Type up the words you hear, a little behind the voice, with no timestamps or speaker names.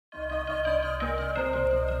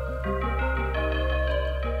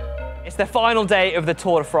It's the final day of the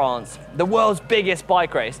Tour de France, the world's biggest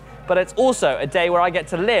bike race, but it's also a day where I get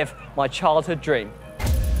to live my childhood dream.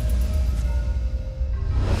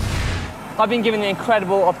 I've been given the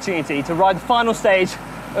incredible opportunity to ride the final stage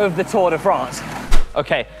of the Tour de France.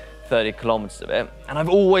 Okay, 30 kilometers of it, and I've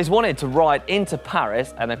always wanted to ride into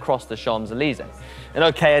Paris and across the Champs-Élysées. And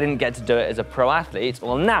okay, I didn't get to do it as a pro athlete.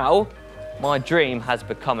 Well, now my dream has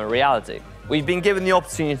become a reality. We've been given the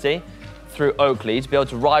opportunity through Oakley to be able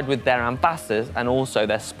to ride with their ambassadors and also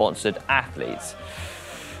their sponsored athletes.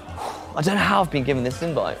 I don't know how I've been given this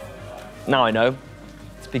invite. Now I know.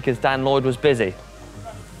 It's because Dan Lloyd was busy.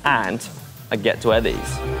 And I get to wear these.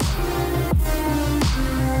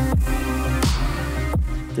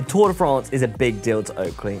 The Tour de France is a big deal to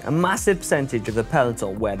Oakley. A massive percentage of the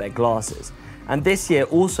peloton wear their glasses. And this year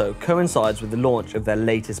also coincides with the launch of their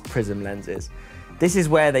latest prism lenses. This is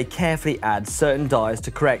where they carefully add certain dyes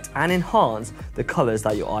to correct and enhance the colours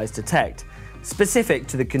that your eyes detect, specific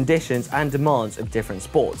to the conditions and demands of different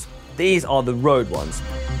sports. These are the road ones.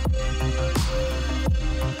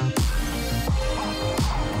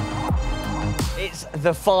 It's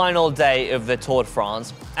the final day of the Tour de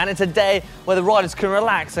France, and it's a day where the riders can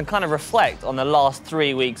relax and kind of reflect on the last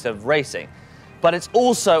 3 weeks of racing. But it's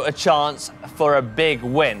also a chance for a big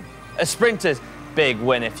win, a sprinter's big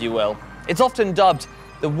win, if you will. It's often dubbed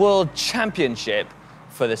the World Championship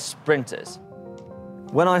for the sprinters.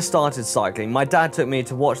 When I started cycling, my dad took me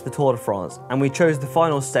to watch the Tour de France, and we chose the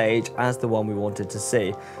final stage as the one we wanted to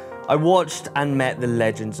see. I watched and met the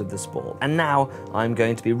legends of the sport, and now I'm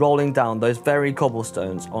going to be rolling down those very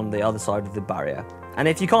cobblestones on the other side of the barrier. And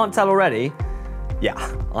if you can't tell already,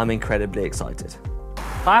 yeah, I'm incredibly excited.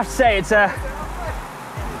 I have to say,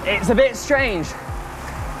 it's a bit strange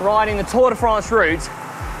riding the Tour de France route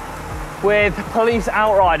with police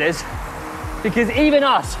outriders, because even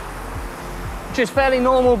us, just fairly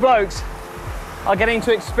normal blokes, are getting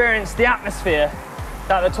to experience the atmosphere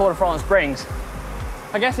that the Tour de France brings.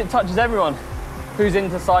 I guess it touches everyone who's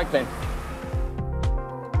into cycling.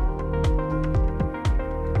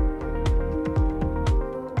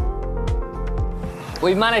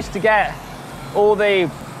 We've managed to get all the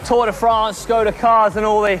Tour de France, Skoda cars and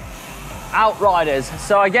all the outriders,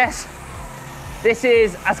 so I guess this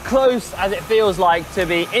is as close as it feels like to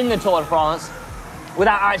be in the Tour de France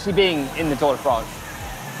without actually being in the Tour de France,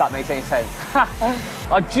 if that makes any sense.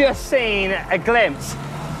 I've just seen a glimpse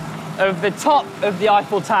of the top of the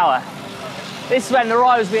Eiffel Tower. This is when the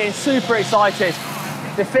riders are being super excited.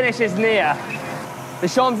 The finish is near. The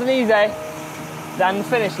Champs-Élysées, then the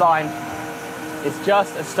finish line, is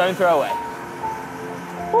just a stone throw away.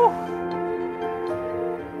 Woo.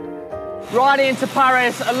 Riding into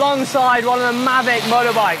Paris alongside one of the Mavic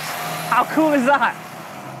motorbikes. How cool is that?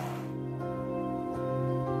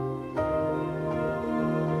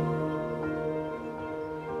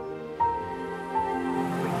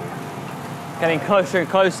 Getting closer and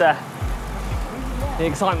closer. The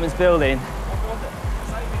excitement's building.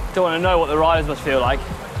 Don't want to know what the riders must feel like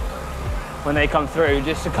when they come through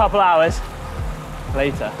just a couple hours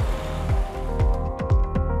later.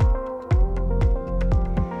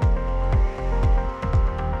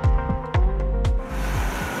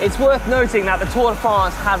 It's worth noting that the Tour de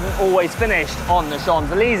France hasn't always finished on the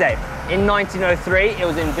Champs-Élysées. In 1903, it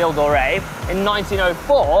was in Ville d'Oreille. In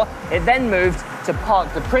 1904, it then moved to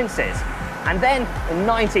Parc des Princes. And then in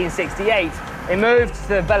 1968, it moved to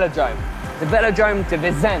the Velodrome de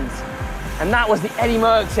Vincennes. And that was the Eddy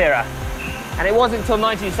Merckx era. And it wasn't until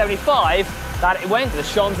 1975 that it went to the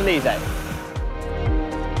Champs-Élysées.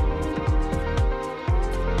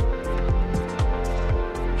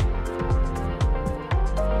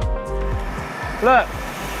 Look,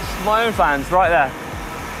 my own fans right there.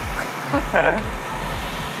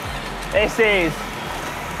 This is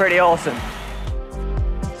pretty awesome.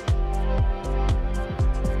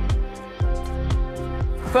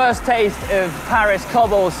 First taste of Paris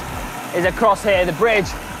cobbles is across here, the bridge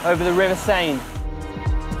over the River Seine.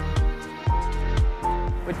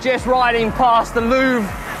 We're just riding past the Louvre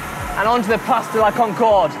and onto the Place de la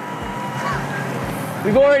Concorde.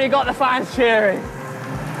 We've already got the fans cheering.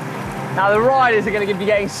 Now the riders are going to be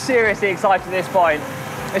getting seriously excited at this point.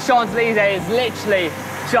 The Champs-Élysées is literally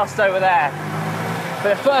just over there. But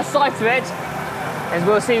the first sight of it is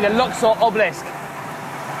we'll see the Luxor obelisk.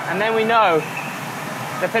 And then we know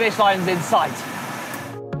the finish line's in sight.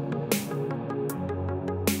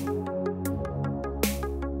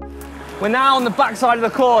 We're now on the backside of the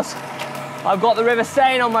course. I've got the River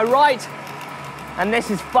Seine on my right, and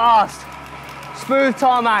this is fast, smooth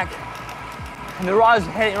tarmac. And the riders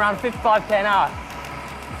are hitting around 55k an hour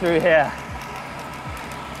through here.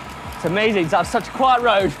 It's amazing to have such a quiet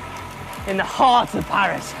road in the heart of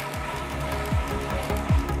Paris.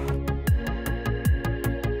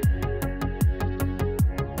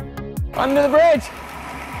 Under the bridge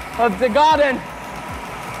of the garden.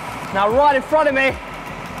 Now right in front of me,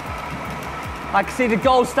 I can see the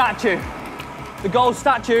gold statue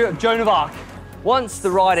of Joan of Arc. Once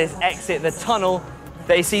the riders exit the tunnel,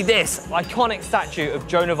 they see this iconic statue of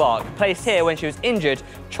Joan of Arc, placed here when she was injured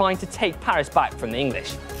trying to take Paris back from the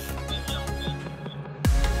English.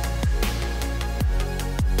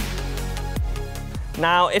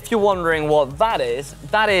 Now, if you're wondering what that is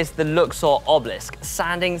the Luxor obelisk,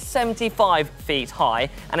 standing 75 feet high,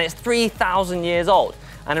 and it's 3,000 years old,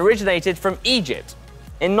 and originated from Egypt.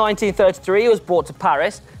 In 1933, it was brought to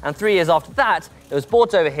Paris, and 3 years after that, it was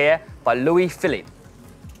brought over here by Louis-Philippe.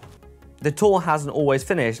 The Tour hasn't always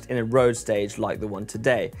finished in a road stage like the one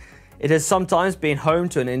today. It has sometimes been home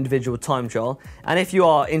to an individual time trial, and if you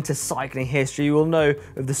are into cycling history, you will know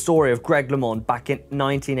of the story of Greg LeMond back in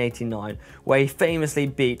 1989, where he famously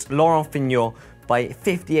beat Laurent Fignon by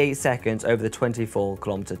 58 seconds over the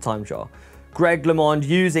 24-kilometre time trial. Greg LeMond,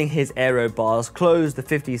 using his aero bars, closed the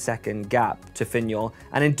 50-second gap to Fignon,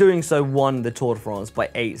 and in doing so won the Tour de France by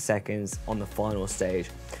 8 seconds on the final stage,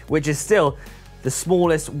 which is still the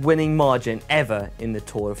smallest winning margin ever in the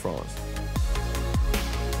Tour de France.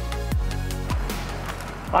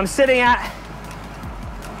 I'm sitting at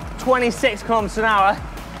 26 kilometers an hour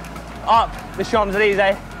up the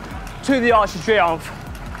Champs-Élysées to the Arc de Triomphe,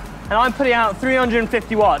 and I'm putting out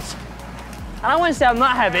 350 watts. And I wouldn't say I'm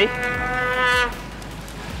that heavy,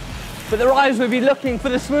 but the riders would be looking for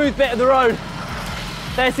the smooth bit of the road.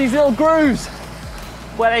 There's these little grooves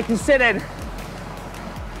where they can sit in,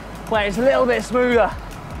 where it's a little bit smoother.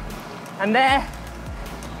 And there,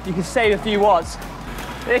 you can save a few watts.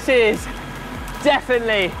 This is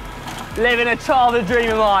definitely living a childhood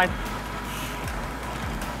dream of mine.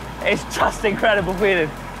 It's just incredible feeling.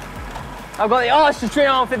 I've got the Arc de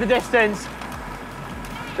Triomphe in the distance.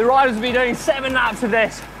 The riders will be doing 7 laps of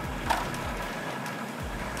this.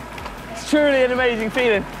 It's truly an amazing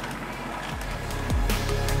feeling.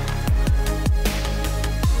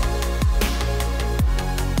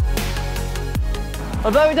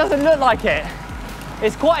 Although it doesn't look like it,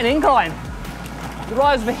 it's quite an incline. The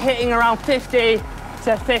riders will be hitting around 50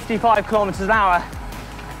 to 55 kilometers an hour.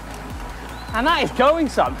 And that is going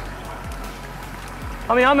some.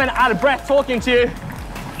 I mean, I'm out of breath talking to you,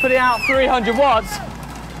 putting out 300 watts,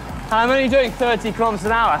 and I'm only doing 30 kilometers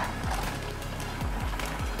an hour.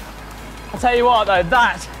 I'll tell you what though,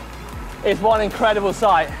 that is one incredible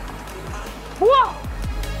sight. Whoa!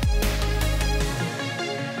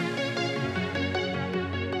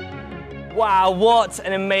 Wow, what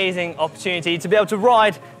an amazing opportunity to be able to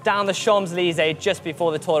ride down the Champs-Élysées just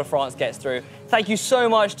before the Tour de France gets through. Thank you so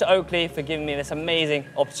much to Oakley for giving me this amazing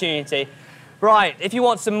opportunity. Right, if you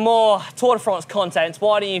want some more Tour de France content,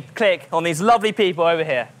 why don't you click on these lovely people over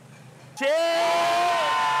here. Cheers!